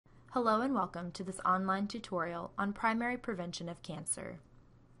Hello and welcome to this online tutorial on primary prevention of cancer.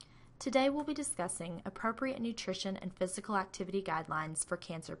 Today we'll be discussing appropriate nutrition and physical activity guidelines for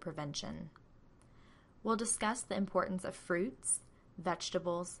cancer prevention. We'll discuss the importance of fruits,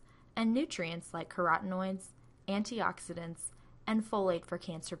 vegetables, and nutrients like carotenoids, antioxidants, and folate for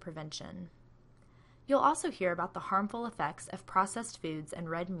cancer prevention. You'll also hear about the harmful effects of processed foods and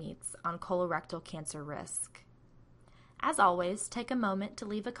red meats on colorectal cancer risk. As always, take a moment to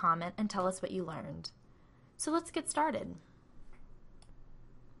leave a comment and tell us what you learned. So let's get started.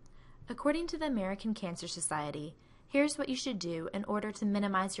 According to the American Cancer Society, here's what you should do in order to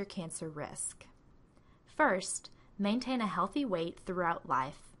minimize your cancer risk. First, maintain a healthy weight throughout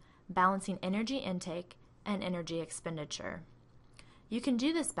life, balancing energy intake and energy expenditure. You can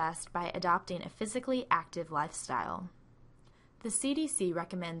do this best by adopting a physically active lifestyle. The CDC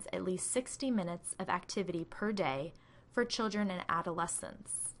recommends at least 60 minutes of activity per day for children and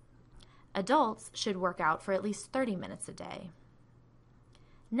adolescents. Adults should work out for at least 30 minutes a day.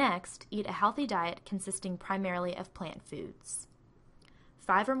 Next, eat a healthy diet consisting primarily of plant foods.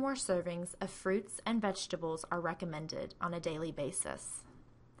 5 or more servings of fruits and vegetables are recommended on a daily basis.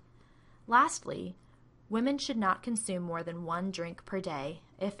 Lastly, women should not consume more than 1 drink per day,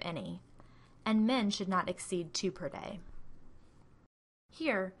 if any, and men should not exceed 2 per day.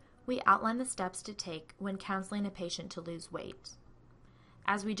 Here, we outline the steps to take when counseling a patient to lose weight.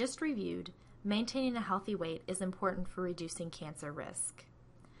 As we just reviewed, maintaining a healthy weight is important for reducing cancer risk.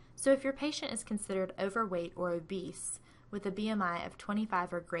 So if your patient is considered overweight or obese with a BMI of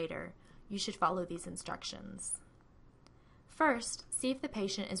 25 or greater, you should follow these instructions. First, see if the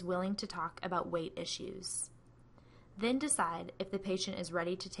patient is willing to talk about weight issues. Then decide if the patient is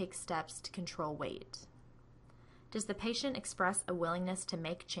ready to take steps to control weight. Does the patient express a willingness to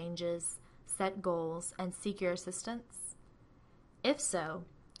make changes, set goals, and seek your assistance? If so,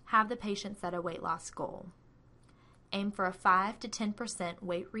 have the patient set a weight loss goal. Aim for a 5 to 10%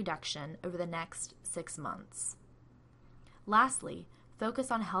 weight reduction over the next 6 months. Lastly, focus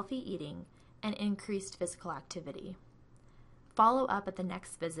on healthy eating and increased physical activity. Follow up at the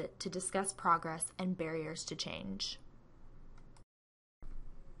next visit to discuss progress and barriers to change.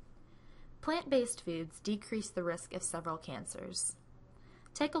 Plant-based foods decrease the risk of several cancers.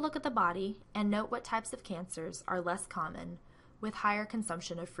 Take a look at the body and note what types of cancers are less common with higher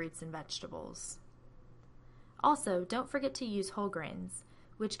consumption of fruits and vegetables. Also, don't forget to use whole grains,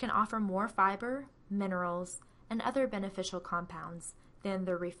 which can offer more fiber, minerals, and other beneficial compounds than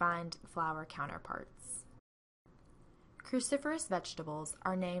their refined flour counterparts. Cruciferous vegetables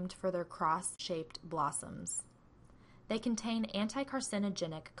are named for their cross-shaped blossoms. They contain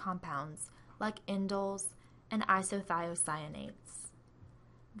anti-carcinogenic compounds like indoles and isothiocyanates.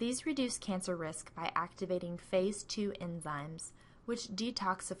 These reduce cancer risk by activating phase 2 enzymes, which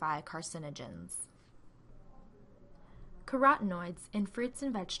detoxify carcinogens. Carotenoids in fruits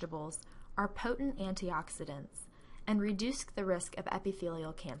and vegetables are potent antioxidants and reduce the risk of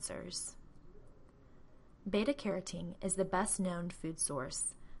epithelial cancers. Beta-carotene is the best-known food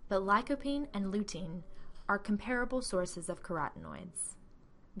source, but lycopene and lutein are comparable sources of carotenoids.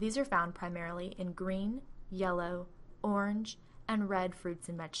 These are found primarily in green, yellow, orange, and red fruits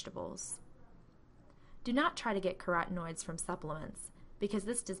and vegetables. Do not try to get carotenoids from supplements because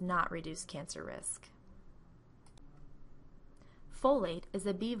this does not reduce cancer risk. Folate is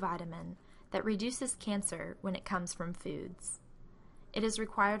a B vitamin that reduces cancer when it comes from foods. It is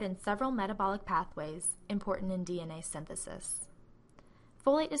required in several metabolic pathways important in DNA synthesis.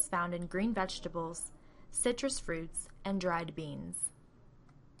 Folate is found in green vegetables, citrus fruits, and dried beans.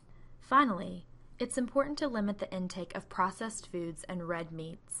 Finally, it's important to limit the intake of processed foods and red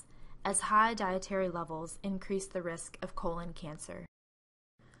meats, as high dietary levels increase the risk of colon cancer.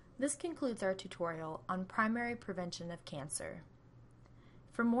 This concludes our tutorial on primary prevention of cancer.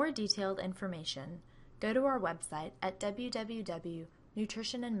 For more detailed information, go to our website at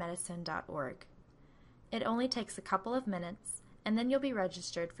www.nutritionandmedicine.org. It only takes a couple of minutes, and then you'll be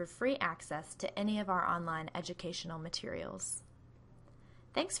registered for free access to any of our online educational materials.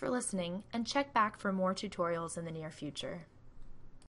 Thanks for listening, and check back for more tutorials in the near future.